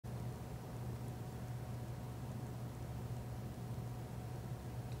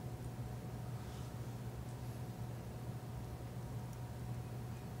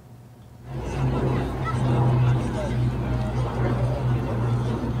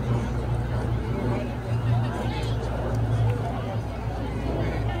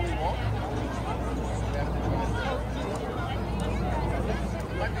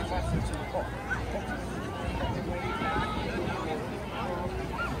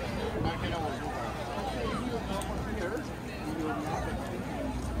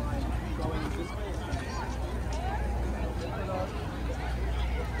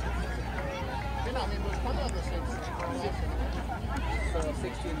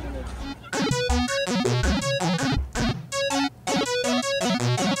Welcome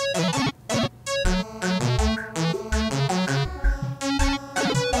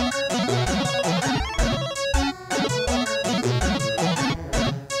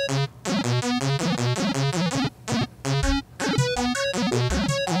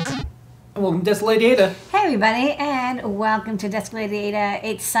to Desk Lady Ada. Hey everybody, and welcome to Desk Lady Ada.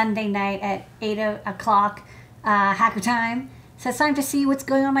 It's Sunday night at 8 o'clock, hacker time. So it's time to see what's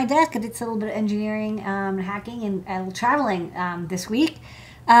going on my desk. I did a little bit of engineering, hacking, and a little traveling this week.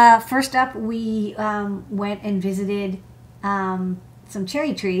 First up, we went and visited some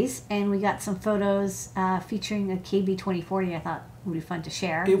cherry trees, and we got some photos featuring a KB2040 I thought would be fun to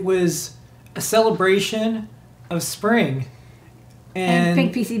share. It was a celebration of spring. And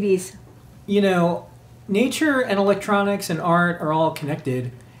pink PCBs. You know, nature and electronics and art are all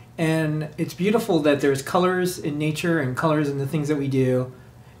connected, and it's beautiful that there's colors in nature and colors in the things that we do.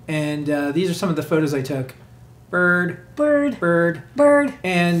 And these are some of the photos I took. Bird,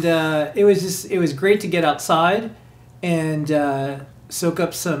 and it was great to get outside and soak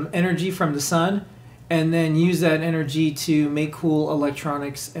up some energy from the sun, and then use that energy to make cool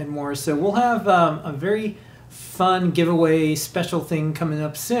electronics and more. So we'll have a very fun giveaway special thing coming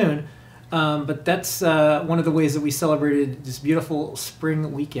up soon. But that's one of the ways that we celebrated this beautiful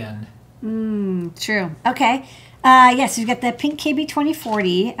spring weekend. True. Okay. Yes, we've got the pink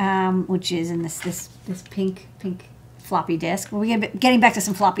KB2040, which is in this pink floppy disk. We're getting back to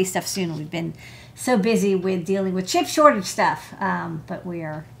some floppy stuff soon. We've been so busy with dealing with chip shortage stuff, but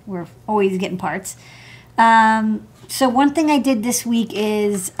we're always getting parts. So one thing I did this week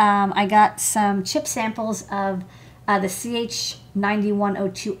is I got some chip samples of the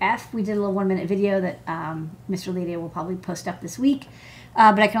CH9102F. We did a little 1-minute video that Mr. Lady will probably post up this week,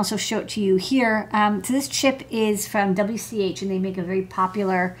 but I can also show it to you here. So this chip is from WCH, and they make a very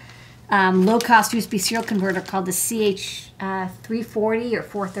popular low-cost USB serial converter called the CH340 or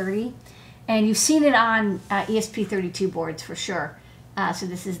 430, and you've seen it on ESP32 boards for sure. So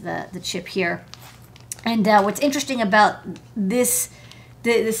this is the chip here. And what's interesting about this,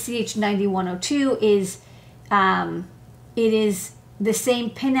 the CH9102 is it is the same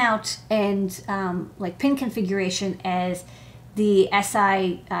pinout and like pin configuration as the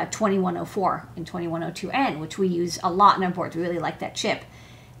SI2104 and 2102N, which we use a lot in our boards. We really like that chip.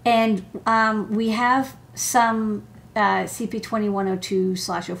 And we have some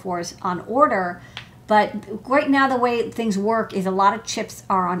CP2102/04s on order, but right now the way things work is a lot of chips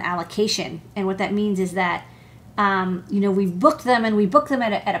are on allocation. And what that means is that we've booked them, and we book them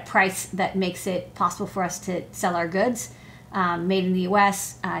at a price that makes it possible for us to sell our goods made in the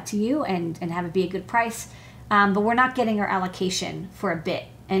U.S. To you and have it be a good price. But we're not getting our allocation for a bit.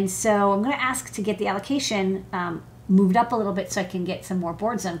 And so I'm going to ask to get the allocation moved up a little bit so I can get some more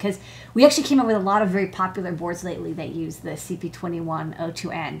boards on, because we actually came up with a lot of very popular boards lately that use the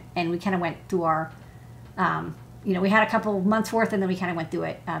CP2102N, and we kind of went through our, we had a couple months worth, and then we kind of went through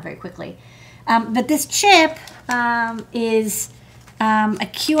it very quickly. But this chip is a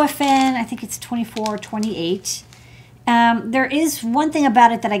QFN, I think it's 2428. There is one thing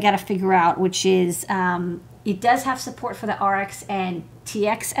about it that I got to figure out, which is it does have support for the RX and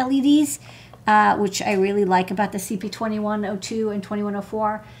TX LEDs, which I really like about the CP2102 and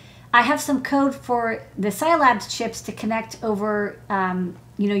 2104. I have some code for the Scilabs chips to connect over,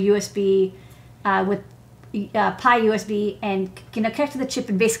 USB with Pi USB, and connect to the chip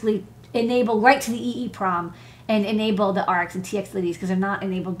and basically enable right to the EEPROM and enable the RX and TX LEDs, because they're not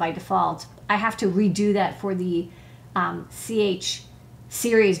enabled by default. I have to redo that for the CH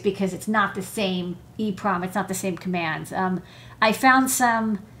series because it's not the same EEPROM, it's not the same commands. I found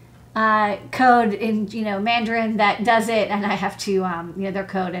some code in Mandarin that does it, and I have to their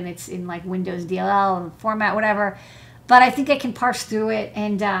code, and it's in like Windows DLL format, whatever. But I think I can parse through it,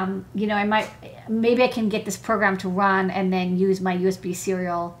 and maybe I can get this program to run and then use my USB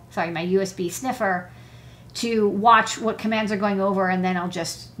sniffer to watch what commands are going over, and then I'll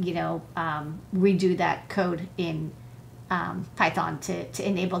just redo that code in Python to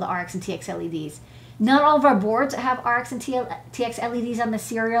enable the RX and TX LEDs. Not all of our boards have RX and TX LEDs on the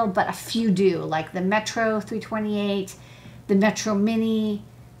serial, but a few do, like the Metro 328, the Metro Mini,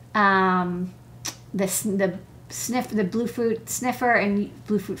 the Bluefruit Sniffer and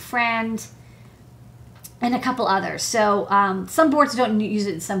Bluefruit Friend, and a couple others. So some boards don't use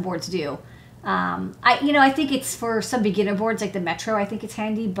it, and some boards do. I think it's for some beginner boards like the Metro. I think it's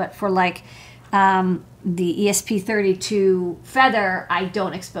handy, but for like the ESP32 Feather, I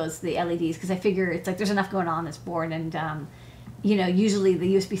don't expose the LEDs because I figure it's like there's enough going on this board, and usually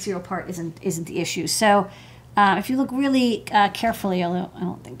the USB serial part isn't the issue. So if you look really carefully, although I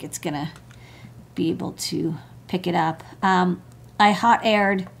don't think it's going to be able to pick it up, I hot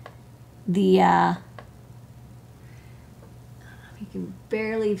aired the, you can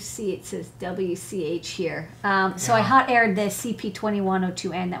barely see it says WCH here. So I hot aired the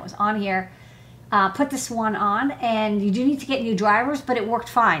CP2102N that was on here. Put this one on, and you do need to get new drivers, but it worked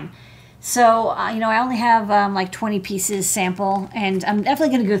fine. So, I only have like 20 pieces sample, and I'm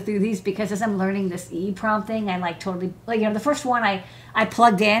definitely going to go through these because as I'm learning this EEPROM thing, I the first one I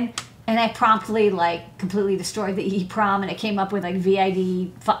plugged in, and I promptly completely destroyed the EEPROM, and it came up with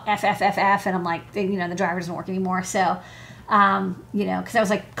VID FFFF, and I'm like, the driver doesn't work anymore. So, because I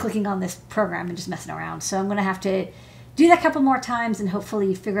was clicking on this program and just messing around. So I'm going to have to do that a couple more times and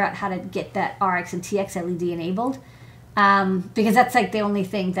hopefully figure out how to get that RX and TX LED enabled. Because that's the only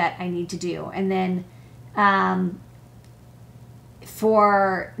thing that I need to do. And then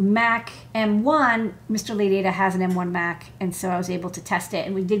for Mac M1, Mr. Laydata has an M1 Mac, and so I was able to test it,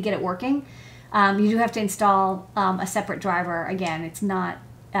 and we did get it working. You do have to install a separate driver. Again, it's not,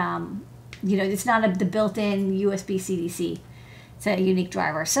 it's not the built-in USB CDC. It's a unique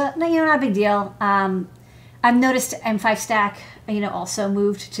driver. So, not a big deal. I've noticed M5 Stack, also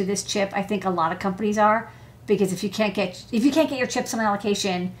moved to this chip. I think a lot of companies are. Because if you can't get your chips on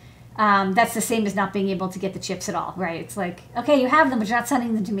allocation, that's the same as not being able to get the chips at all, right? It's okay, you have them, but you're not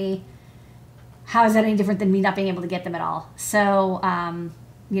sending them to me. How is that any different than me not being able to get them at all? So,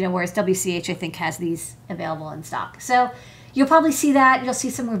 whereas WCH, I think, has these available in stock. So you'll probably see that. You'll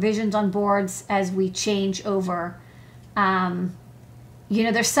see some revisions on boards as we change over.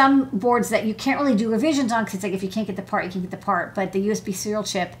 There's some boards that you can't really do revisions on because it's if you can't get the part, you can't get the part. But the USB serial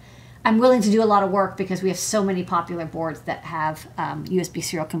chip, I'm willing to do a lot of work because we have so many popular boards that have USB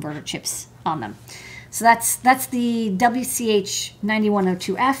serial converter chips on them. So that's the WCH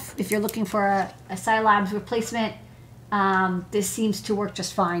 9102F. If you're looking for a Scilabs replacement, this seems to work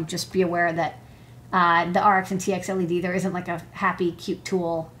just fine. Just be aware that the RX and TX LED, there isn't a happy, cute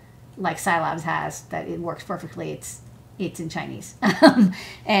tool like Scilabs has that it works perfectly. It's in Chinese,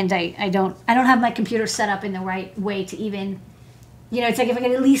 and I don't have my computer set up in the right way to even. It's if I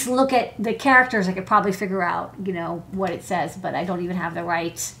could at least look at the characters, I could probably figure out, what it says, but I don't even have the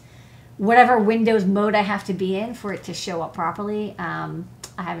right, whatever Windows mode I have to be in for it to show up properly. I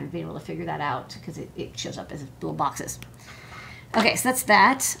haven't been able to figure that out because it shows up as little boxes. Okay, so that's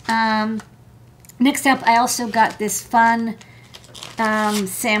that. Next up, I also got this fun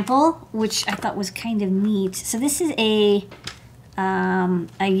sample, which I thought was kind of neat. So this is a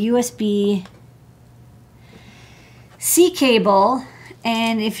USB C cable,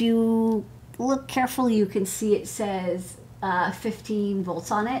 and if you look carefully, you can see it says 15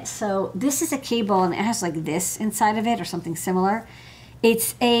 volts on it. So this is a cable, and it has this inside of it or something similar.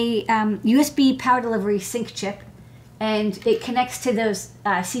 It's a USB power delivery sync chip, and it connects to those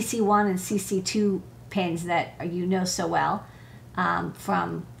CC1 and CC2 pins that so well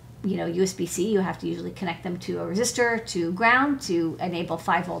from USB-C. You have to usually connect them to a resistor to ground to enable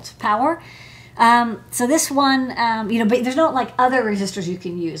 5 volts power. So this one, but there's no other resistors you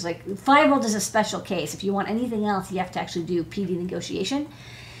can use. 5 volt is a special case. If you want anything else, you have to actually do PD negotiation.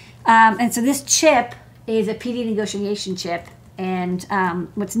 And so this chip is a PD negotiation chip. And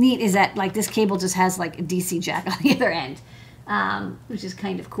what's neat is that this cable just has a DC jack on the other end, which is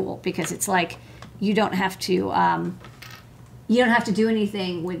kind of cool because it's you don't have to do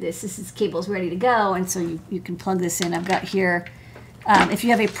anything with this. This cable's ready to go, and so you can plug this in. I've got here. If you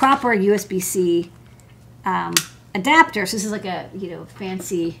have a proper USB-C adapter, so this is a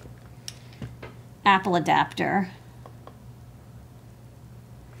fancy Apple adapter,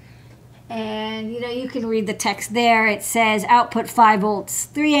 and you can read the text there. It says output 5 volts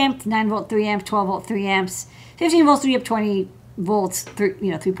 3 amps, 9 volt 3 amps, 12 volt 3 amps, 15 volts 3 up 20 volts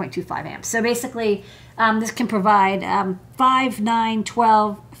 3.25 amps. So basically this can provide 5, 9,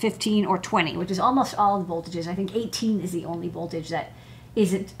 12, 15, or 20, which is almost all the voltages. I think 18 is the only voltage that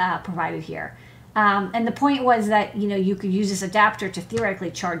isn't provided here. And the point was that, you could use this adapter to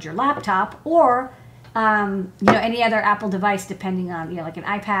theoretically charge your laptop or, any other Apple device, depending on, an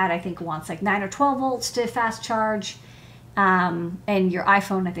iPad, I think wants 9 or 12 volts to fast charge. And your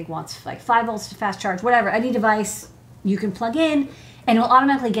iPhone, I think, wants 5 volts to fast charge, whatever. Any device you can plug in, and it will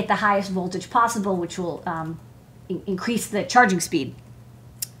automatically get the highest voltage possible, which will increase the charging speed.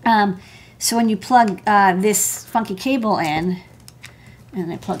 So when you plug this funky cable in,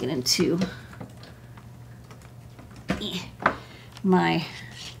 and I plug it into my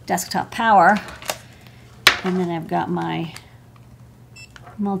desktop power, and then I've got my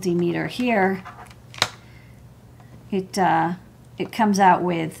multimeter here, it comes out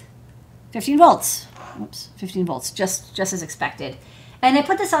with 15 volts, oops, 15 volts, just as expected. And I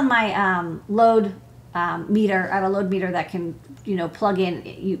put this on my load meter. I have a load meter that can, plug in.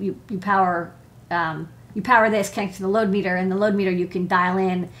 You power this, connect to the load meter, and the load meter you can dial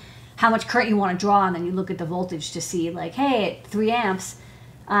in how much current you want to draw, and then you look at the voltage to see like, hey, at 3 amps,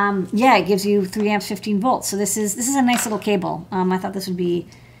 it gives you 3 amps, 15 volts. So this is a nice little cable. I thought this would be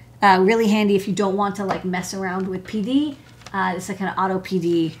really handy if you don't want to like mess around with PD. It's like kind of auto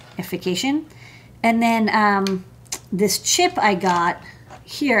PD-ification. And then this chip I got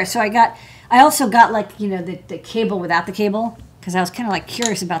here. So I also got like, the cable without the cable, because I was kind of like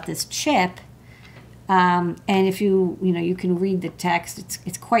curious about this chip. And if you can read the text,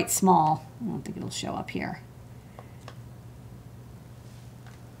 it's quite small. I don't think it'll show up here.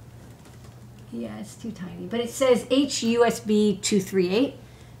 Yeah, it's too tiny. But it says HUSB 238.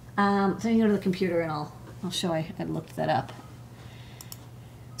 So you can go to the computer and I'll show I looked that up.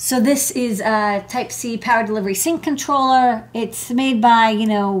 So this is a Type-C power delivery sync controller. It's made by,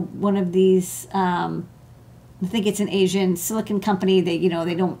 one of these, I think it's an Asian silicon company. They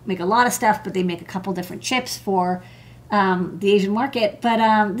don't make a lot of stuff, but they make a couple different chips for the Asian market.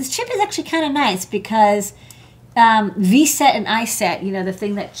 But this chip is actually kind of nice because VSET and iSet, the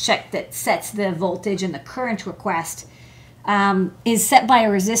thing that sets the voltage and the current request, is set by a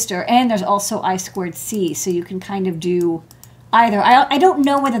resistor, and there's also I2C, so you can kind of do either. I don't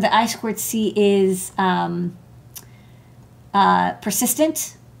know whether the I2C is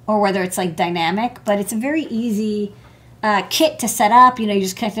persistent or whether it's like dynamic, but it's a very easy kit to set up. You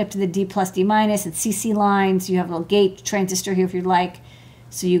just connect it up to the D plus, D minus, and CC lines. You have a little gate transistor here if you'd like,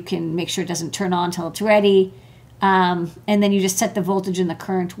 so you can make sure it doesn't turn on until it's ready. And then you just set the voltage and the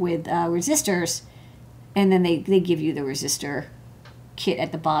current with resistors, and then they give you the resistor kit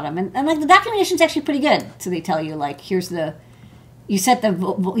at the bottom. And like the documentation is actually pretty good. So they tell you like, you set the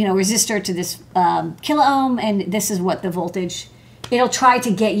resistor to this kilo ohm, and this is what the voltage. It'll try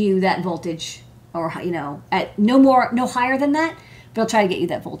to get you that voltage, or at no higher than that, but it'll try to get you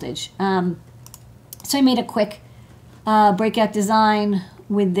that voltage. So I made a quick breakout design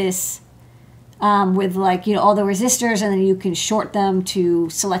with this, with like all the resistors, and then you can short them to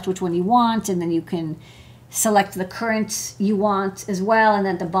select which one you want, and then you can select the current you want as well. And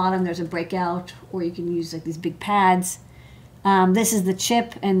then at the bottom there's a breakout, or you can use like these big pads. This is the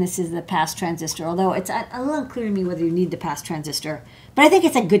chip, and this is the pass transistor, although it's a little unclear to me whether you need the pass transistor, but I think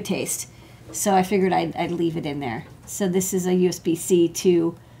it's a good taste, so I figured I'd leave it in there. So this is a USB-C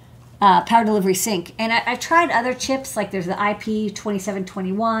to power delivery sync, and I've tried other chips, like there's the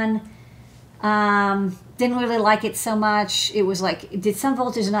IP2721. Didn't really like it so much. It was like, it did some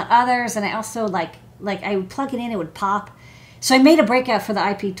voltage and not others, and I also like I would plug it in, it would pop. So I made a breakout for the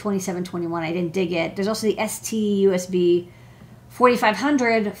IP2721. I didn't dig it. There's also the ST USB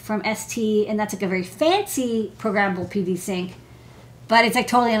 4500 from ST, and that's like a very fancy programmable PD sync, but it's like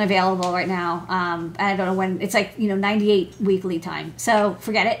totally unavailable right now. I don't know when. It's like 98-week lead time, so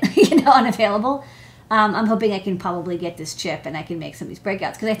forget it. Unavailable. I'm hoping I can probably get this chip and I can make some of these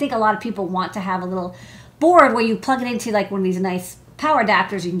breakouts, because I think a lot of people want to have a little board where you plug it into like one of these nice power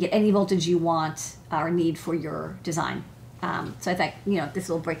adapters. You can get any voltage you want or need for your design. So I thought this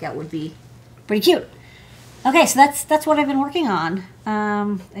little breakout would be pretty cute. Okay, so that's what I've been working on.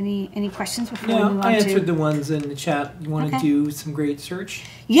 Any questions before we move on? I answered the ones in the chat. You want to do some great search?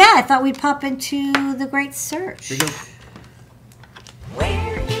 Yeah, I thought we'd pop into the great search. There you go.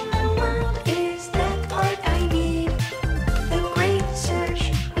 Where in the world is that part I need? The great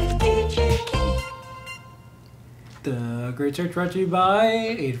search with DigiKey. The great search brought to you by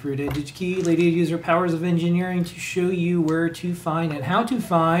Adafruit and DigiKey. Lady Ada uses her powers of engineering to show you where to find and how to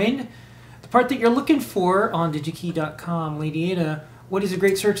find part that you're looking for on digikey.com. Lady Ada, what is a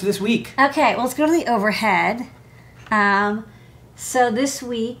great search this week? Okay, well, let's go to the overhead. So this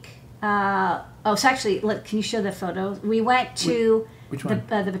week, so actually, look, can you show the photos? We went to Which one?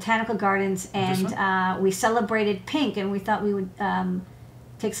 The Botanical Gardens, and we celebrated pink, and we thought we would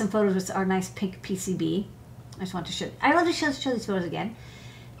take some photos with our nice pink PCB. I just want to show. I love to show these photos again.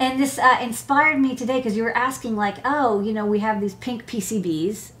 And this inspired me today, because you were asking, like, we have these pink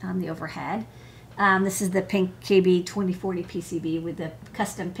PCBs on the overhead. This is the pink KB2040 PCB with the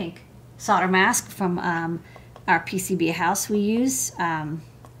custom pink solder mask from our PCB house we use.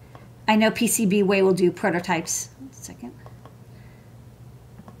 I know PCB Way will do prototypes. 1 second.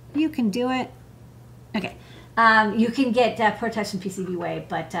 You can do it. Okay. You can get prototypes from PCB Way,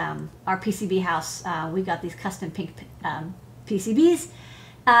 but our PCB house, we got these custom pink PCBs.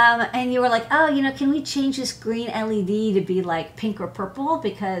 And you were like, can we change this green LED to be like pink or purple?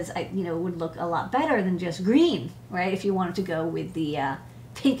 Because, it would look a lot better than just green, right? If you wanted to go with the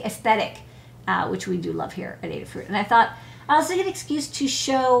pink aesthetic. which we do love here at Adafruit. And I thought I also get an excuse to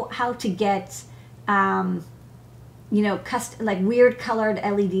show how to get, you know, like weird colored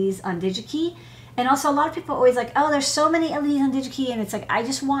LEDs on DigiKey. And also a lot of people are always like, oh, there's so many LEDs on DigiKey, and it's like, I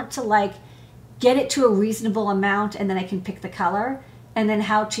just want to like get it to a reasonable amount and then I can pick the color. And then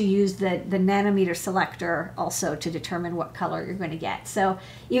how to use the nanometer selector also to determine what color you're going to get. So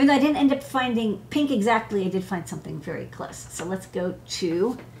even though I didn't end up finding pink exactly, I did find something very close. So let's go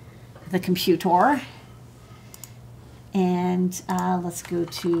to the computer. And let's go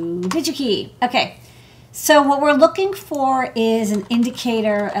to DigiKey. Okay, so what we're looking for is an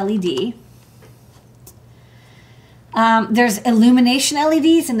indicator LED. There's illumination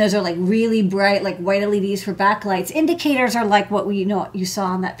LEDs, and those are like really bright, like white LEDs for backlights. Indicators are like what you saw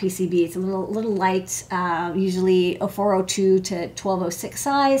on that PCB. It's a little light, usually 0402 to 1206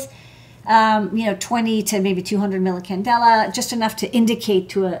 size. 20 to maybe 200 millicandela, just enough to indicate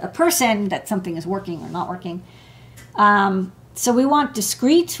to a person that something is working or not working. So we want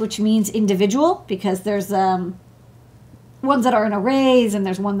discrete, which means individual, because there's ones that are in arrays, and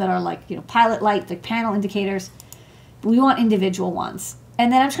there's one that are like, pilot light, like panel indicators. We want individual ones.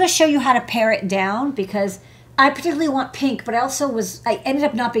 And then I'm just going to show you how to pare it down, because I particularly want pink, but I ended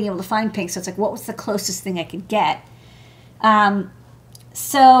up not being able to find pink. So it's like, what was the closest thing I could get?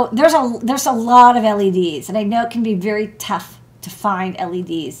 So there's a lot of LEDs, and I know it can be very tough to find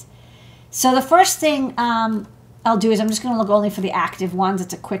LEDs. So the first thing I'll do is I'm just going to look only for the active ones.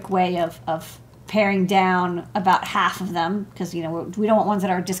 It's a quick way of paring down about half of them, because we don't want ones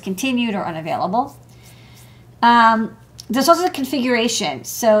that are discontinued or unavailable. There's also the configuration.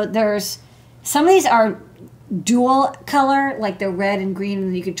 So there's some of these are dual color, like they're red and green,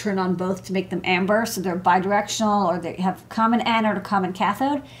 and you can turn on both to make them amber. So they're bidirectional, or they have common anode or common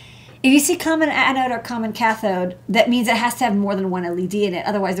cathode. If you see common anode or common cathode, that means it has to have more than one LED in it.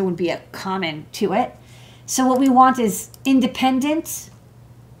 Otherwise, there wouldn't be a common to it. So what we want is independent,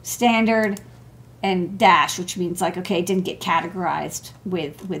 standard, and dash, which means like, okay, it didn't get categorized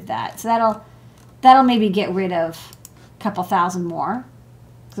with that. So that'll maybe get rid of a couple thousand more.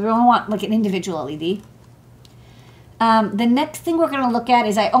 So we only want like an individual LED. The next thing we're going to look at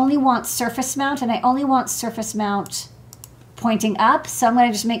is I only want surface mount, and I only want surface mount pointing up. So I'm going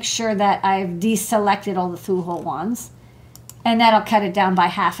to just make sure that I've deselected all the through-hole ones. And that'll cut it down by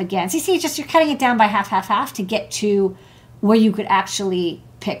half again. So you see, you're cutting it down by half to get to where you could actually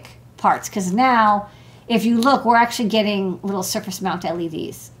pick parts. Because now, if you look, we're actually getting little surface mount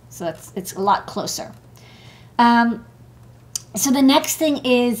LEDs. So it's a lot closer. So the next thing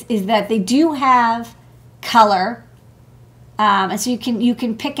is that they do have color. And so you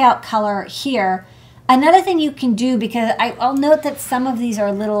can pick out color here. Another thing you can do, because I'll note that some of these are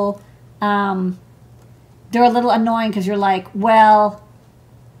a little... they're a little annoying, because you're like, well,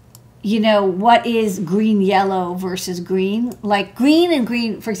 what is green, yellow versus green? Like green and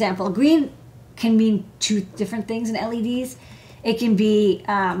green, for example, green can mean two different things in LEDs. It can be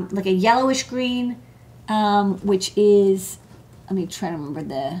like a yellowish green, which is, let me try to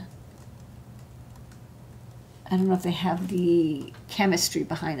remember I don't know if they have the chemistry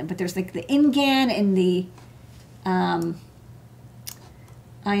behind them, but there's like the InGaN and the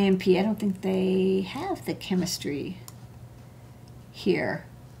IMP. I don't think they have the chemistry here.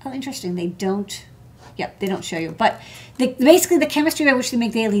 Oh, interesting. They don't. Yep, they don't show you. But basically, the chemistry by which they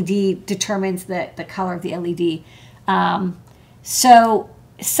make the LED determines the color of the LED. So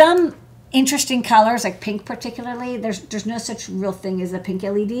some interesting colors, like pink particularly, there's no such real thing as a pink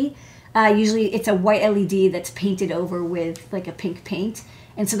LED. Usually, it's a white LED that's painted over with like a pink paint.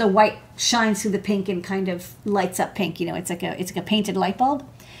 And so the white shines through the pink and kind of lights up pink. It's like a painted light bulb.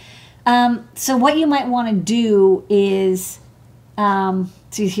 So what you might want to do is,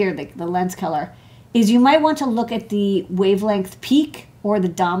 see here the lens color, is you might want to look at the wavelength peak or the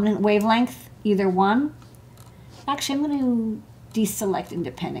dominant wavelength, either one. Actually, I'm going to deselect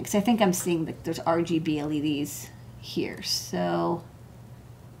independent, because I think I'm seeing that there's RGB LEDs here. So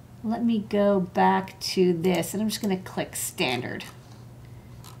let me go back to this, and I'm just going to click standard.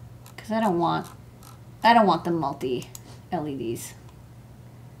 I don't want the multi LEDs.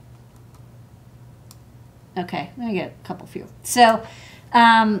 Okay, let me get a couple few. So,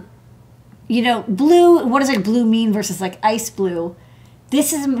 blue, what does like blue mean versus like ice blue?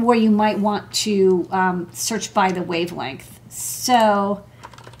 This is where you might want to search by the wavelength. So,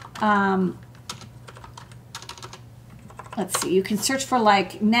 let's see, you can search for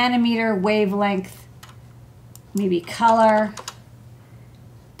like nanometer, wavelength, maybe color.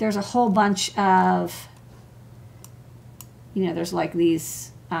 There's a whole bunch of, there's like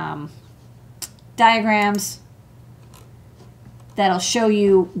these diagrams. that'll show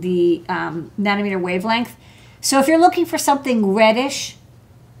you the nanometer wavelength. So if you're looking for something reddish,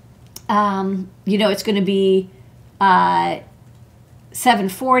 you know, it's going to be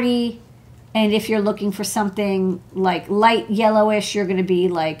 740. And if you're looking for something like light yellowish, you're going to be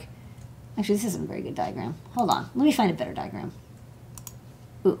like, actually, this isn't a very good diagram. Hold on. Let me find a better diagram.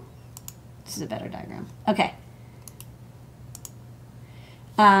 Ooh, this is a better diagram. Okay.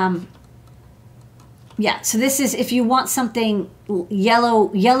 Yeah, so this is, if you want something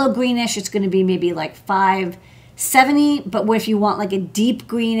yellow greenish, it's going to be maybe like 570. But if you want like a deep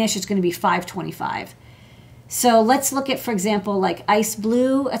greenish, it's going to be 525. So let's look at, for example, like ice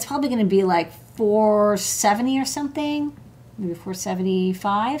blue. It's probably going to be like 470 or something, maybe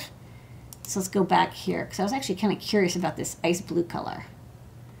 475. So let's go back here, because I was actually kind of curious about this ice blue color.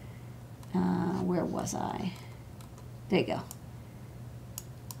 Where was I? There you go.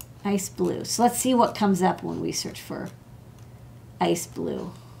 Ice blue. So let's see what comes up when we search for ice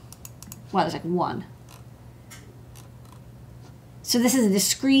blue. Wow, there's like one. So this is a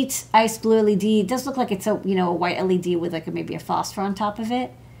discrete ice blue LED. It does look like it's a, you know, a white LED with like maybe a phosphor on top of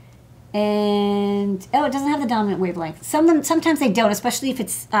it. And, oh, it doesn't have the dominant wavelength. Sometimes they don't, especially if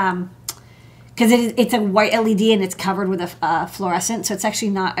it's, because it's a white LED and it's covered with a fluorescent, so it's actually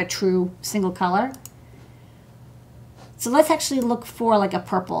not a true single color. So let's actually look for like a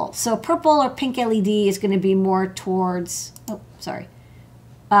purple. So purple or pink LED is going to be more towards, oh, sorry,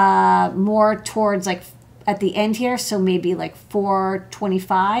 more towards like at the end here. So maybe like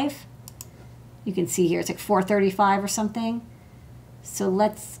 425. You can see here it's like 435 or something. So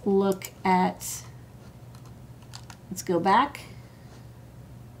let's look at, let's go back.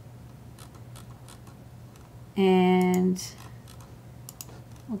 And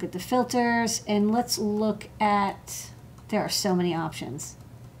look at the filters, and let's look at, there are so many options.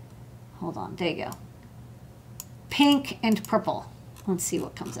 Hold on, there you go. Pink and purple. Let's see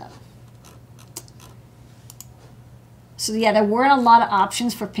what comes up. So yeah, there weren't a lot of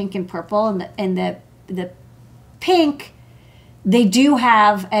options for pink and purple, and the pink they do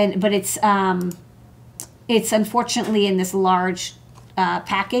have, but it's unfortunately in this large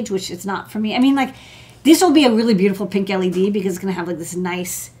package, which is not for me. I mean, like, this will be a really beautiful pink LED because it's going to have like this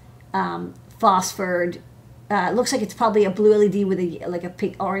nice phosphored. It looks like it's probably a blue LED with like a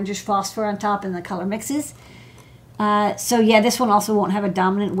pink orangish phosphor on top, and the color mixes. So yeah, this one also won't have a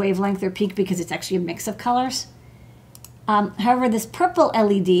dominant wavelength or peak because it's actually a mix of colors. However, this purple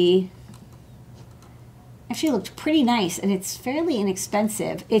LED actually looked pretty nice, and it's fairly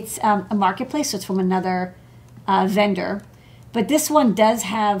inexpensive. It's a marketplace, so it's from another vendor. But this one does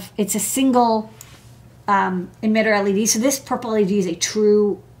have, it's a single emitter LED. So this purple LED is a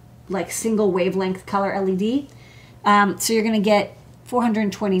true like single wavelength color LED. So you're going to get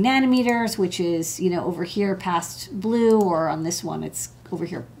 420 nanometers, which is, you know, over here past blue, or on this one it's over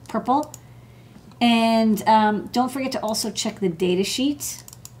here purple. And don't forget to also check the data sheet,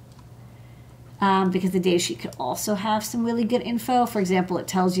 because the data sheet could also have some really good info. For example, it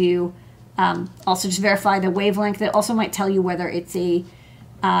tells you, also just verify the wavelength. It also might tell you whether it's a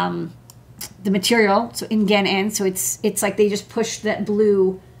the material, so InGaN N, so it's like they just push that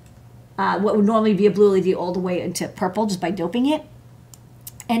blue, what would normally be a blue LED, all the way into purple just by doping it.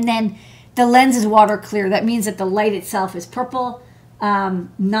 And then the lens is water clear. That means that the light itself is purple,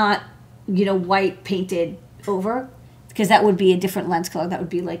 not, you know, white painted over, because that would be a different lens color. That would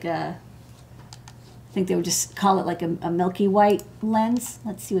be like a, I think they would just call it like a milky white lens.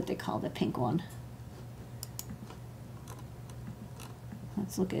 Let's see what they call the pink one.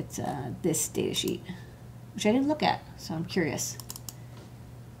 Let's look at this data sheet, which I didn't look at, so I'm curious.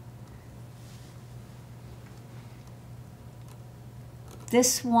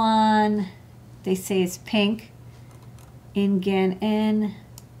 This one, they say it's pink. InGaN N.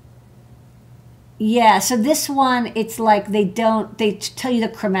 Yeah, so this one, it's like they tell you the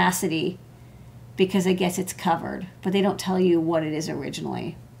chromatity because I guess it's covered, but they don't tell you what it is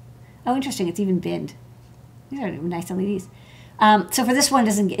originally. Oh, interesting, it's even binned. These are nice LEDs. So for this one,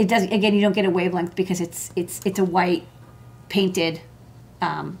 it does again, you don't get a wavelength because it's a white painted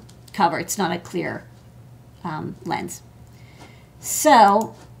cover. It's not a clear lens.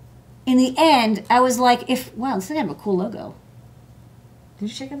 So in the end, I was like, wow, this thing have a cool logo. Did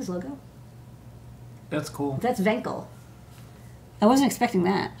you check out this logo? That's cool. That's Venkel. I wasn't expecting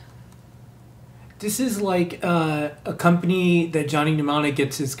that. This is like a company that Johnny Mnemonic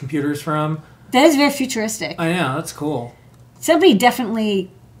gets his computers from. That is very futuristic. I know, that's cool. Somebody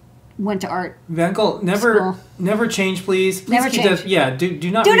definitely went to art. Venkel, never change, please. Please Never keep change. that. Yeah, do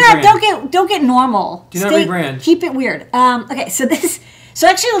not rebrand. Don't get normal. Do not rebrand. Keep it weird. Okay, so So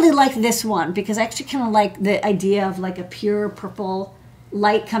I actually really like this one because I actually kind of like the idea of like a pure purple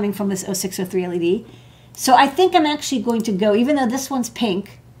light coming from this 0603 LED. So I think I'm actually going to go, even though this one's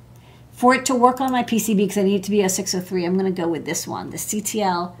pink, for it to work on my PCB because I need it to be 0603, I'm going to go with this one, the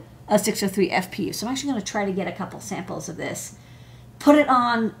CTL 0603 FPU. So I'm actually going to try to get a couple samples of this, put it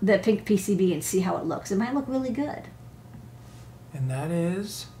on the pink PCB and see how it looks. It might look really good. And that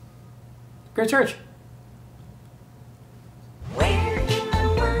is Great Search. Where in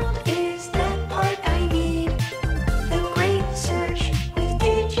the world is that part I need? The Great Search with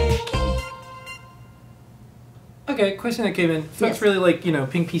DigiKey. Okay, question that came in. Folks Yes. really like,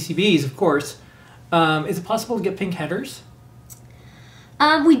 pink PCBs, of course. Is it possible to get pink headers?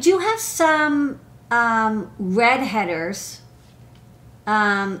 We do have some red headers.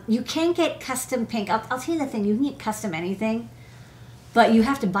 You can get custom pink. I'll tell you the thing, you can get custom anything, but you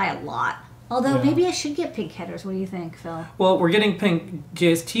have to buy a lot. Although Yeah. maybe I should get pink headers. What do you think, Phil? Well, we're getting pink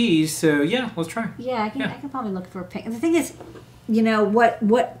JSTs, so yeah, let's try. Yeah, I Yeah. can probably look for a pink. And the thing is,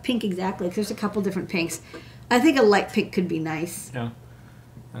 what pink exactly? 'Cause there's a couple different pinks. I think a light pink could be nice. Yeah.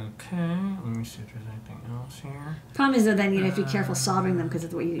 Okay, let me see if there's anything else here. Problem is, though, then you have to be careful soldering them because of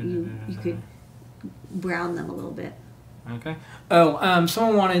the way you could brown them a little bit. Okay. Oh,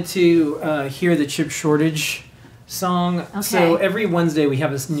 someone wanted to hear the chip shortage song. So Okay. every Wednesday we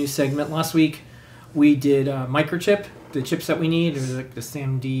have this new segment. Last week we did microchip, the chips that we need. It was like the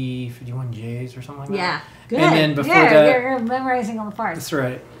SAMD 51Js or something like Yeah, that. good. And then before yeah, that- you're memorizing all the parts. That's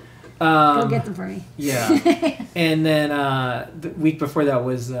right. Go get them for me. Yeah. And then the week before that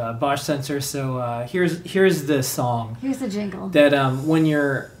was Bosch sensor. So here's the song Here's the jingle. that when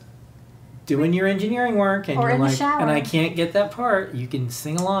you're doing your engineering work and Or you're in the like, shower. and I can't get that part, you can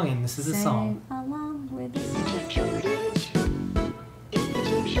sing along, and this is a song. Sing along with Is us. the chip shortage? Is the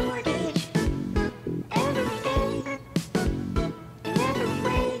chip shortage? Everything. In every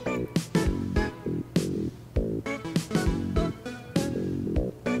way.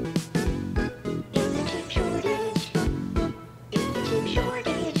 Is the chip shortage? Is the chip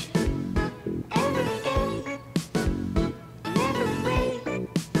shortage? Everything. In every way.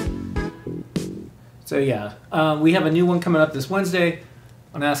 So yeah, we have a new one coming up this Wednesday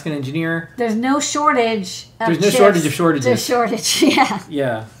on Ask an Engineer. There's no shortage of There's no chips. shortage of shortages. There's shortage, yeah.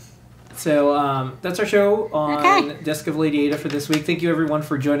 Yeah. So that's our show on Okay. Desk of Lady Ada for this week. Thank you everyone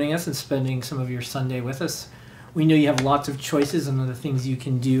for joining us and spending some of your Sunday with us. We know you have lots of choices and other things you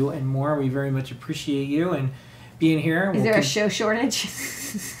can do and more. We very much appreciate you and being here. Is there a show shortage?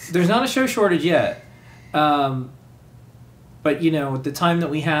 There's not a show shortage yet. But the time that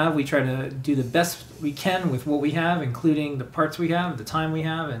we have, we try to do the best we can with what we have, including the parts we have, the time we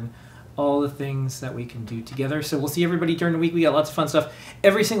have, and all the things that we can do together. So we'll see everybody during the week. We got lots of fun stuff.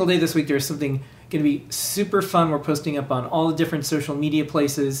 Every single day this week there's something going to be super fun. We're posting up on all the different social media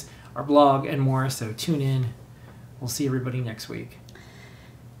places, our blog, and more. So tune in. We'll see everybody next week.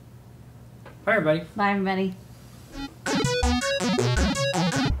 Bye, everybody. Bye, everybody.